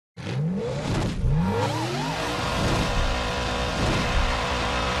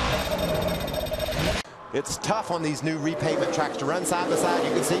It's tough on these new repavement tracks to run side by side.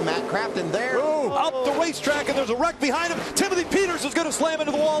 You can see Matt Crafton there. Ooh, up the racetrack, and there's a wreck behind him. Timothy Peters is going to slam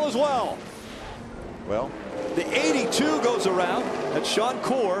into the wall as well. Well, the 82 goes around. That's Sean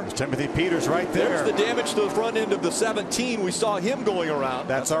Core. There's Timothy Peters right there. There's the damage to the front end of the 17. We saw him going around.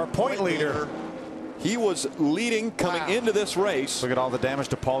 That's our point leader. He was leading coming into this race. Look at all the damage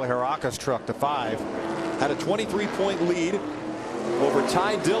to Paulie Harraka's truck, the 5. Had a 23-point lead over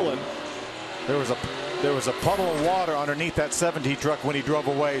Ty Dillon. There was a puddle of water underneath that 17 truck when he drove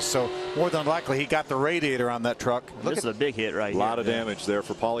away, so more than likely he got the radiator on that truck. This is a big hit right here. A lot of damage there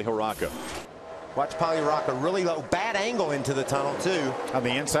for Paulie Harraka. Watch Paulie Harraka really low, bad angle into the tunnel too. On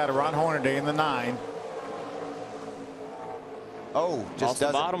the inside of Ron Hornaday in the 9. Oh,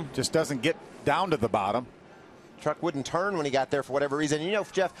 just doesn't get down to the bottom. Truck wouldn't turn when he got there for whatever reason. You know,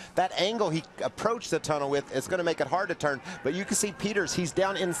 Jeff, that angle he approached the tunnel with is going to make it hard to turn. But you can see Peters, he's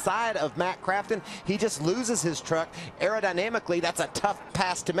down inside of Matt Crafton. He just loses his truck. Aerodynamically, that's a tough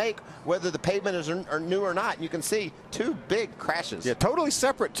pass to make, whether the pavement is new or not. You can see 2 big crashes. Yeah, totally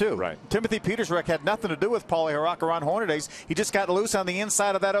separate, too. Right. Timothy Peters' wreck had nothing to do with Paulie Harraka on Hornaday's. He just got loose on the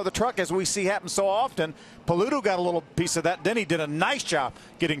inside of that other truck, as we see happen so often. Paludo got a little piece of that. Then he did a nice job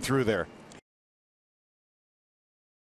getting through there.